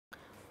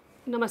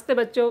नमस्ते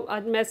बच्चों,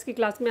 आज मैथ्स की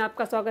क्लास में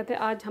आपका स्वागत है।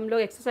 आज हम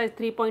लोग एक्सरसाइज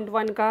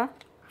 3.1 का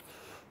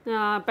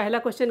पहला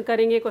क्वेश्चन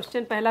करेंगे।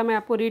 क्वेश्चन पहला मैं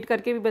आपको रीड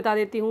करके भी बता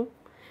देती हूँ।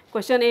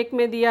 क्वेश्चन 1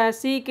 में दिया है,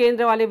 सी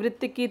केंद्र वाले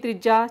वृत्त की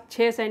त्रिज्या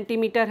 6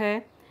 सेंटीमीटर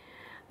है।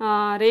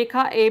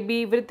 रेखा ए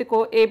बी वृत्त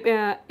को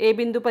ए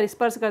बिंदु पर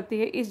स्पर्श करती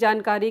है। इस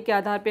जानकारी के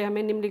आधार पर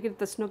हमें निम्नलिखित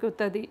प्रश्नों के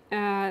उत्तर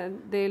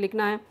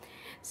लिखना है।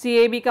 सी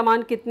ए बी का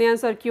मान कितने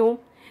अंश और क्यों?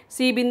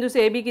 सी बिंदु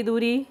से ए बी की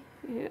दूरी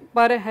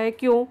पर है,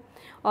 क्यों?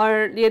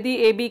 और यदि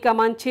ए बी का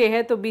मान 6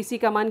 है तो बी सी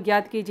का मान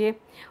ज्ञात कीजिए।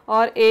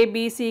 और ए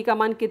बी सी का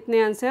मान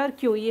कितने अंश है और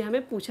क्यों, ये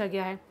हमें पूछा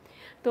गया है।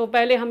 तो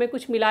पहले हमें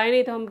कुछ मिलाया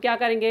नहीं, तो हम क्या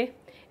करेंगे,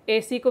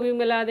 ए सी को भी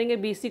मिला देंगे,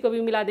 बी सी को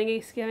भी मिला देंगे,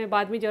 इसकी हमें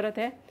बाद में ज़रूरत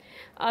है।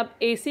 अब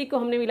ए सी को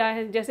हमने मिलाया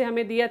है, जैसे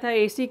हमें दिया था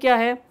ए सी क्या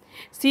है,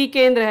 सी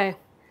केंद्र है,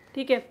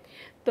 ठीक है।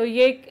 तो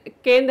ये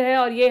केंद्र है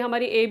और ये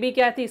हमारी ए बी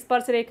क्या थी,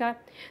 स्पर्श रेखा।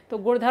 तो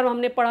गुणधर्म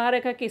हमने पढ़ा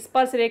रखा कि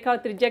स्पर्श रेखा और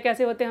त्रिज्या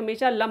कैसे होते हैं,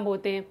 हमेशा लंब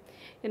होते हैं।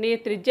 यानी ये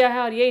त्रिज्या है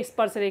और ये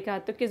स्पर्श रेखा,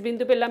 तो किस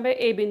बिंदु पे लंब है,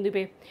 ए बिंदु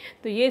पे।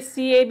 तो ये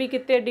सी ए बी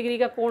कितने डिग्री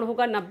का कोण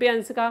होगा, 90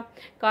 अंश का।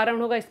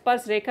 कारण होगा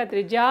स्पर्श रेखा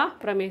त्रिज्या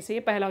प्रमेय से, ये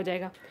पहला हो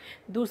जाएगा।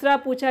 दूसरा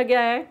पूछा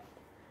गया है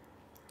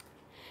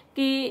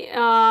कि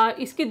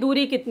इसकी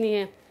दूरी कितनी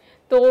है।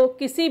 तो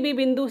किसी भी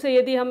बिंदु से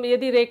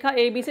यदि रेखा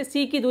ए बी से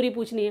सी की दूरी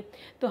पूछनी है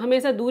तो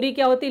हमेशा दूरी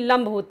क्या होती है,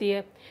 लंब होती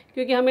है।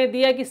 क्योंकि हमें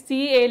दिया कि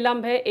सी ए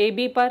लंब है ए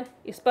बी पर,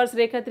 स्पर्श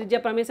रेखा त्रिज्या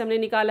प्रमेय से हमने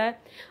निकाला है।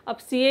 अब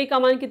सी ए का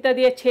मान कितना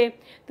दिया, 6,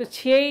 तो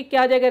 6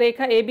 क्या आ जाएगा,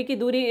 रेखा ए बी की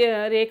दूरी,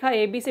 रेखा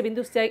ए बी से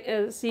बिंदु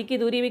सी की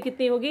दूरी भी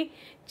कितनी होगी,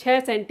 6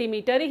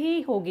 सेंटीमीटर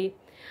ही होगी।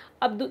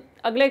 अब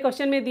अगले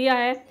क्वेश्चन में दिया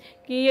है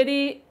कि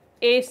यदि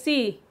ए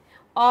सी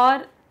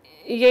और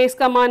ये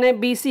इसका मान है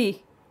बी सी,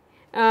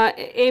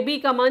 ए बी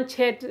का मान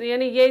 6,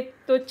 यानी ये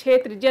तो 6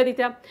 त्रिज्या दी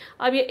था।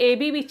 अब ये ए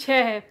बी भी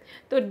 6 है,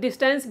 तो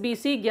डिस्टेंस बी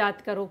सी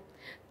ज्ञात करो।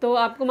 तो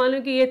आपको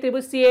मालूम कि ये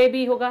त्रिभुज सी ए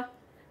बी होगा,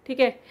 ठीक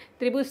है।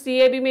 त्रिभुज सी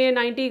ए बी में ये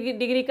 90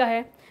 डिग्री का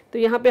है। तो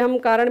यहाँ पे हम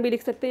कारण भी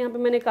लिख सकते हैं। यहाँ पे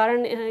मैंने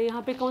कारण,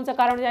 यहाँ पे कौन सा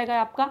कारण हो जाएगा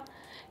आपका,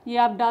 ये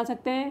आप डाल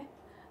सकते हैं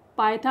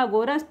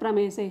पाइथागोरस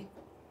प्रमेय से।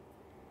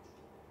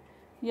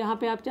 यहाँ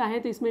पे आप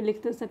चाहें तो इसमें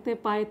लिख सकते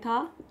हैं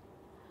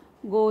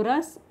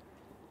पाइथागोरस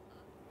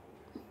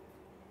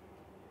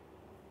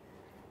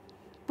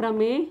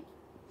प्रमेय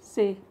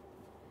से,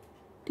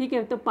 ठीक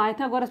है। तो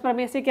पाइथागोरस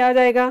प्रमेय से क्या हो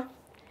जाएगा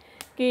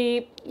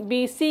कि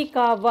बी सी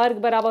का वर्ग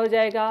बराबर हो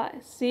जाएगा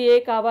सी ए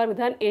का वर्ग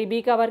धन ए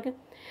बी का वर्ग।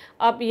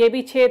 अब ये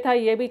भी 6 था,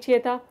 ये भी 6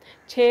 था,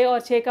 6 और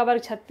 6 का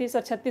वर्ग 36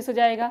 और 36 हो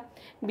जाएगा।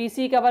 बी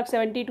सी का वर्ग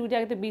 72 हो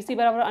जाएगा। तो बी सी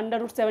बराबर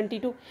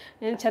 √72,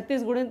 यानी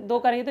 36 गुणे 2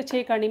 करेंगे तो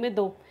 6 करने में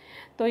 2।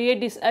 तो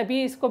ये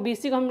अभी इसको बी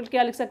सी को हम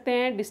क्या लिख सकते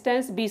हैं,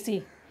 डिस्टेंस बी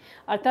सी,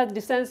 अर्थात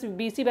डिस्टेंस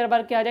बी सी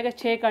बराबर क्या आ जाएगा,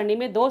 6 करने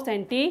में 2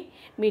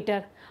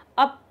 सेंटीमीटर।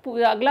 अब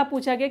अगला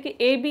पूछा गया कि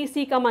ए बी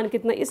सी का मान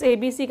कितना, इस ए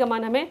बी सी का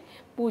मान हमें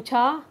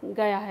पूछा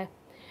गया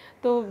है।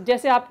 तो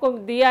जैसे आपको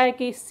दिया है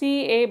कि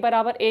सी ए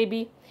बराबर ए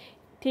बी,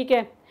 ठीक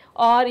है,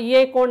 और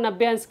ये कोण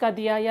 90 अंश का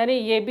दिया, यानी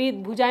ये भी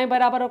भुजाएं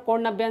बराबर और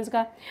कोण 90 अंश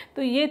का।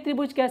 तो ये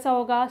त्रिभुज कैसा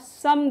होगा,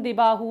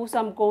 समद्विबाहु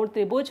समकोण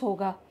त्रिभुज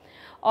होगा।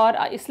 और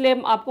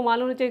इसलिए आपको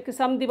मालूम होना चाहिए कि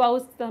समद्विबाहु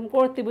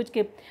समकोण त्रिभुज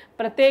के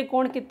प्रत्येक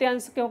कोण कितने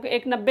अंश के होंगे,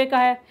 एक 90 का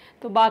है,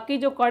 तो बाकी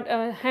जो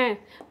हैं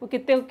वो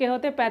कितने के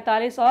होते हैं,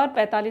 45 और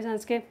 45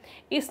 अंश के।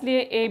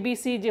 इसलिए ए बी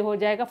सी जो हो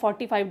जाएगा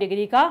 45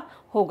 डिग्री का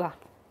होगा।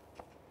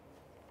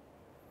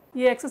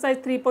 ये एक्सरसाइज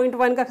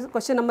 3.1 का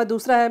क्वेश्चन नंबर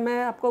दूसरा है।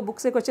 मैं आपको बुक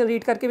से क्वेश्चन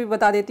रीड करके भी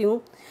बता देती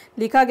हूँ।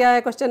 लिखा गया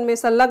है क्वेश्चन में,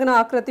 संलग्न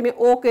आकृति में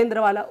ओ केंद्र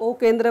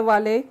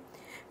वाले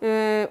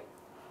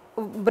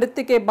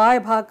वृत्त के बाह्य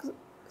भाग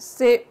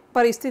से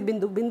पर स्थित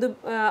बिंदु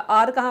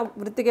आर कहाँ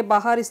वृत्त के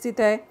बाहर स्थित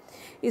है,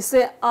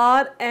 इससे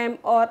आर एम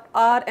और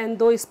आर एन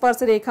 2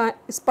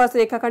 स्पर्श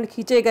रेखाखंड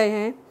खींचे गए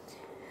हैं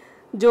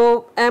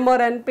जो एम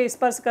और एन पे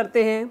स्पर्श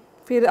करते हैं।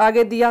 फिर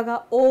आगे दिया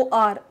गया ओ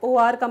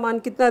आर का मान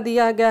कितना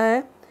दिया गया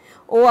है,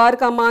 ओ आर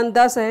का मान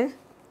 10 है।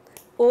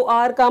 ओ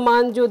आर का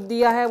मान जो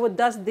दिया है वो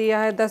 10 दिया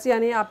है, 10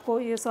 यानी आपको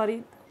ये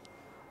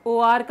ओ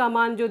आर का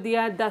मान जो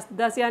दिया है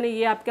 10 यानी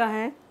ये आपका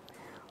है।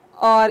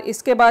 और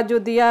इसके बाद जो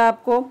दिया है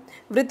आपको,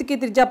 वृत्त की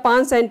त्रिज्या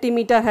 5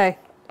 सेंटीमीटर है,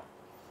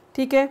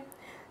 ठीक है।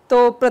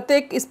 तो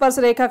प्रत्येक स्पर्श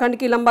रेखाखंड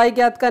की लंबाई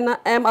ज्ञात करना,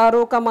 एम आर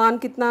ओ का मान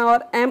कितना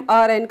और एम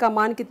आर एन का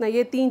मान कितना,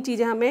 ये 3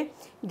 चीज़ें हमें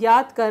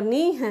ज्ञात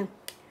करनी हैं।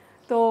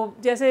 तो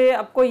जैसे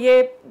आपको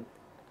ये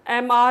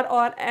एम आर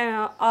और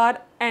आर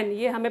एन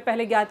ये हमें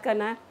पहले ज्ञात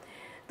करना है।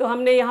 तो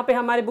हमने यहाँ पे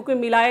हमारे बुक में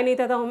मिलाया नहीं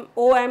था, तो हम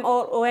ओ एम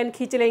और ओ एन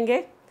खींच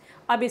लेंगे।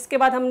 अब इसके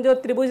बाद हम जो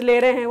त्रिभुज ले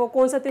रहे हैं वो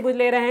कौन सा त्रिभुज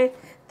ले रहे हैं,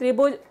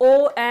 त्रिभुज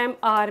ओ एम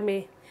आर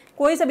में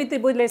कोई सा भी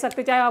त्रिभुज ले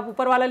सकते, चाहे आप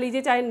ऊपर वाला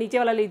लीजिए चाहे नीचे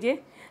वाला लीजिए।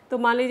 तो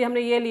मान लीजिए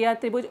हमने ये लिया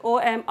त्रिभुज ओ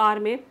एम आर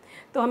में,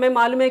 तो हमें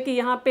मालूम है कि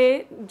यहाँ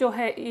पे जो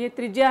है ये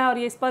त्रिज्या है और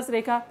ये स्पर्श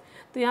रेखा,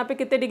 तो यहाँ पे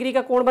कितने डिग्री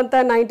का कोण बनता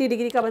है, 90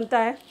 डिग्री का बनता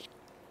है।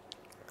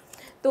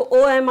 तो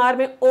ओ एम आर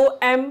में ओ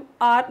एम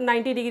आर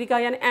 90 डिग्री का,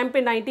 यानी एम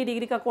पे 90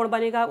 डिग्री का कोण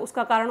बनेगा।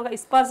 उसका कारण होगा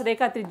स्पर्श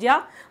रेखा त्रिज्या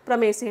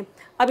प्रमेय से।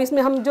 अब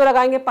इसमें हम जो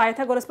लगाएंगे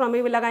पाइथागोरस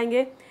प्रमेय भी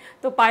लगाएंगे।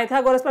 तो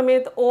पाइथागोरस प्रमेय,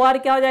 तो ओ आर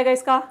क्या हो जाएगा,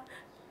 इसका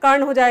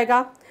कर्ण हो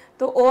जाएगा।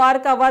 तो ओ आर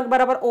का वर्ग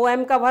बराबर ओ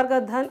एम का वर्ग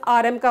धन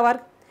आर एम का वर्ग।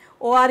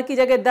 OR की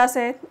जगह 10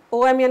 है,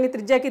 OM यानी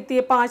त्रिज्या कितनी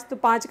है 5, तो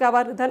 5 का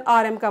वर्ग धन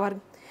RM का वर्ग,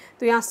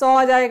 तो यहाँ 100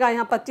 आ जाएगा,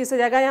 यहाँ 25 आ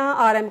जाएगा,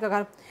 यहाँ RM का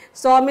वर्ग,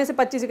 100 में से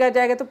 25 का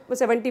जाएगा तो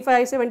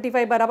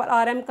 75 बराबर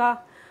RM का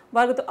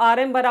वर्ग, तो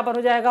RM बराबर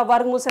हो जाएगा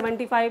वर्गमूल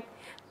 75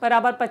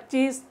 बराबर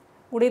 25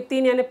 गुणित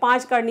 3 यानी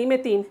 5 करनी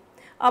में 3।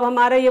 अब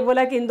हमारा ये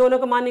बोला कि इन दोनों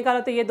का मान निकालो,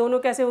 तो ये दोनों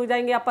कैसे हो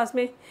जाएंगे आपस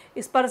में,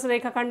 स्पर्श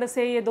रेखाखंड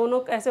से ये दोनों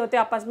कैसे होते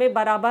हैं आपस में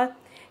बराबर,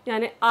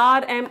 यानी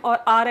RM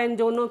और RN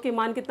दोनों के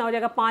मान कितना हो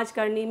जाएगा 5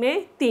 करनी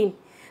में 3।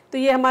 तो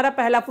ये हमारा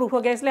पहला प्रूफ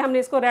हो गया, इसलिए हमने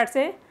इसको रेड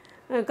से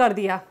कर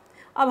दिया।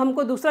 अब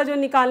हमको दूसरा जो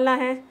निकालना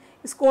है,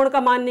 इस कोण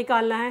का मान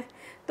निकालना है,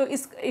 तो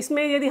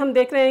इसमें यदि हम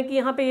देख रहे हैं कि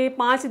यहाँ पे ये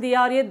 5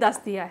 दिया और ये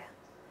 10 दिया है,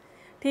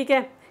 ठीक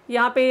है,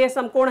 यहाँ पे ये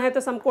समकोण है,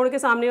 तो समकोण के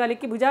सामने वाले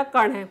की भुजा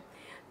कर्ण है।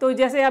 तो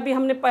जैसे अभी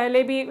हमने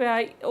पहले भी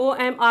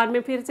OMR में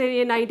फिर से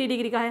ये 90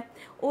 डिग्री का है,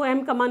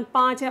 OM का मान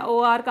 5 है,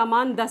 OR का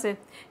मान 10 है,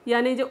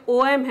 यानी जो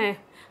OM है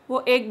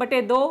वो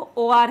 1/2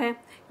 OR है।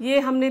 ये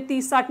हमने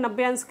 30, 60,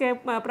 90 अंश के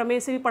प्रमेय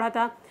से भी पढ़ा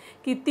था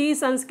कि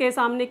 30 अंश के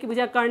सामने की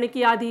भुजा कर्ण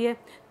की आधी है,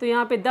 तो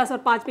यहाँ पे 10 और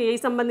 5 में यही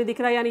संबंध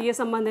दिख रहा है, यानी ये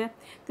संबंध है।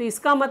 तो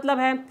इसका मतलब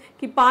है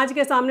कि 5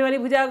 के सामने वाली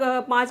भुजा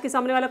 5 के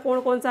सामने वाला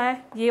कोण कौन सा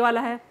है, ये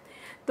वाला है,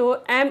 तो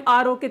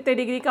MRO कितने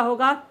डिग्री का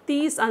होगा,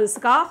 30 अंश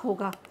का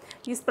होगा।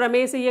 इस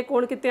प्रमेय से ये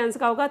कोण कितने अंश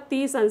का होगा,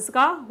 30 अंश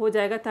का हो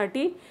जाएगा,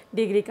 30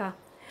 डिग्री का।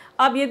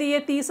 अब यदि ये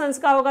 30 अंश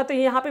का होगा तो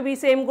यहाँ पे भी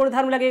सेम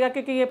गुणधर्म लगेगा,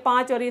 क्योंकि ये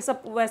 5 और ये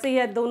सब वैसे ही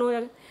है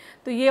दोनों,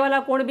 तो ये वाला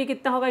कोण भी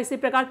कितना होगा इसी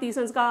प्रकार 30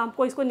 अंश का।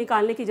 हमको इसको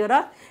निकालने की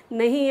ज़रूरत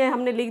नहीं है,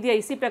 हमने लिख दिया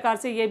इसी प्रकार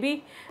से, ये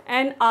भी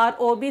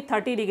NRO भी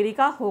 30 डिग्री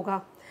का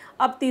होगा।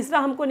 अब तीसरा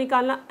हमको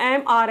निकालना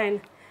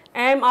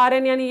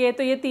MRN यानी ये,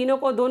 तो ये तीनों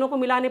को दोनों को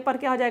मिलाने पर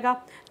क्या हो जाएगा,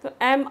 तो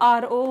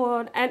MRO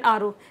और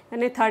NRO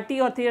यानी 30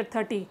 और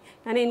 30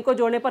 यानी इनको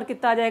जोड़ने पर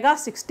कितना आ जाएगा,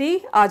 60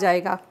 आ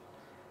जाएगा।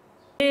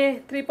 ये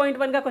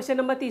 3.1 का क्वेश्चन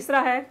नंबर तीसरा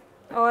है,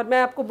 और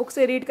मैं आपको बुक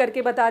से रीड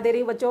करके बता दे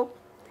रही हूँ बच्चों।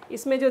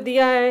 इसमें जो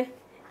दिया है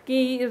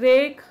कि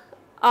रेख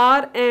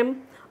RM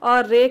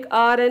और रेख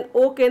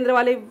RNO केंद्र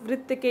वाले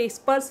वृत्त के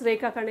स्पर्श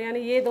रेखाखंड, यानी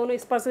ये दोनों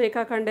स्पर्श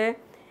रेखाखंड है,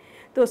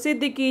 तो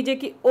सिद्ध कीजिए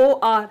कि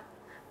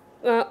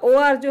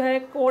OR जो है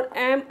कोण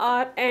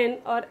MRN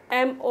और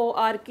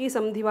MOR की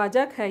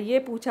समद्विभाजक है, ये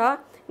पूछा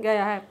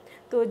गया है।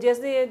 तो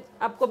जैसे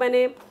आपको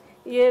मैंने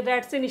ये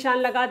रेड से निशान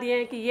लगा दिए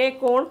हैं कि ये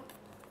कोण,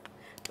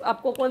 तो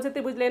आपको कौन सा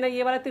त्रिभुज लेना है,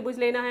 ये वाला त्रिभुज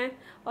लेना है,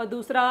 और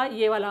दूसरा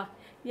ये वाला,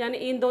 यानी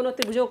इन दोनों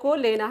त्रिभुजों को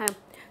लेना है।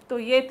 तो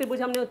ये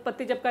त्रिभुज हमने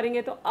उत्पत्ति जब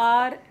करेंगे तो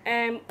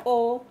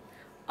RMO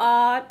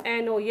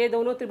RNO ये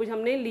दोनों त्रिभुज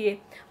हमने लिए।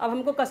 अब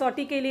हमको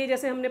कसौटी के लिए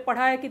जैसे हमने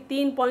पढ़ा है कि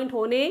 3 पॉइंट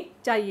होने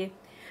चाहिए,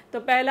 तो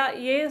पहला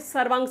ये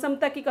सर्वांग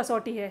समता की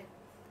कसौटी है,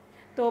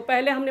 तो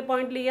पहले हमने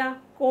पॉइंट लिया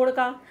कोण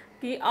का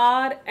कि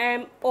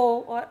RMO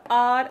और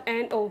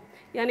RNO,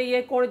 यानी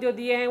ये कोण जो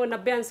दिए हैं वो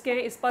 90 अंश के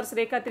हैं स्पर्श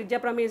रेखा त्रिज्या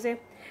प्रमेय से।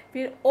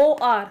 फिर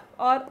OR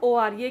और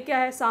OR ये क्या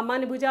है,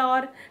 सामान्य भुजा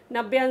और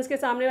 90 अंश के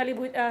सामने वाली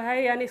भुजा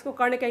है, यानी इसको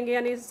कर्ण कहेंगे,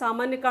 यानी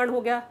सामान्य कर्ण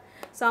हो गया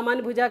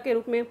सामान्य भुजा के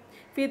रूप में।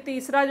 फिर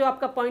तीसरा जो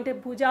आपका पॉइंट है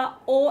भुजा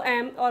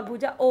OM और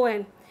भुजा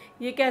ON,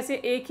 ये कैसे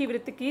एक ही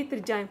वृत्त की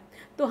त्रिज्याएं।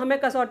 तो हमें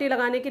कसौटी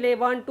लगाने के लिए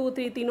 1, 2,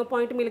 3 तीनों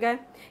पॉइंट मिल गए,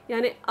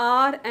 यानी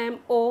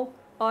RMO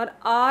और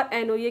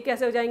RNO ये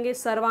कैसे हो जाएंगे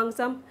सर्वांग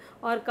सम,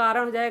 और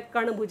कारण हो जाएगा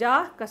कर्ण भुजा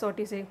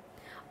कसौटी से।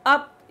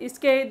 अब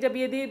इसके जब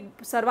यदि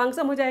सर्वांग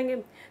सम हो जाएंगे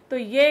तो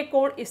ये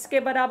कोण इसके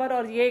बराबर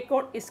और ये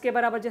कोण इसके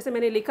बराबर, जैसे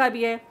मैंने लिखा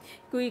भी है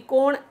कि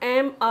कोण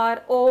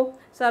MRO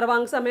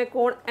सर्वांग सम है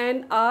कोण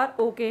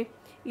NRO के,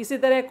 इसी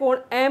तरह कोण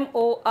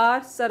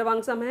MOR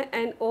सर्वांग सम है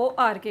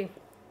NOR के।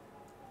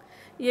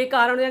 ये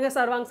कारण हो जाएगा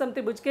सर्वांग सम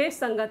त्रिभुज के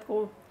संगत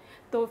कोण।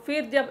 तो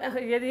फिर जब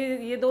यदि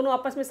ये दोनों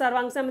आपस में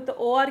सर्वांग सम है तो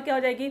OR क्या हो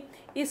जाएगी,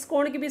 इस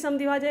कोण की भी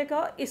समद्विभाजक है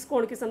और इस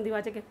कोण की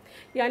समद्विभाजक है,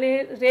 यानी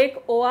रेख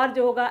OR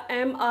जो होगा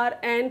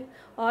MRN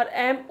और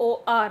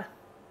MOR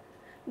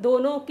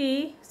दोनों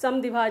की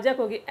समद्विभाजक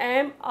होगी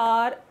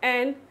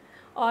MRN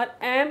और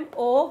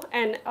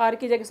MON, R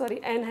की जगह सॉरी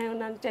N है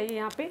होना चाहिए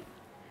यहाँ पे,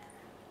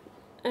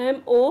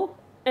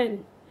 MON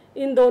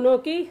इन दोनों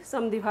की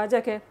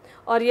समद्विभाजक है,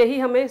 और यही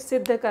हमें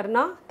सिद्ध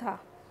करना था।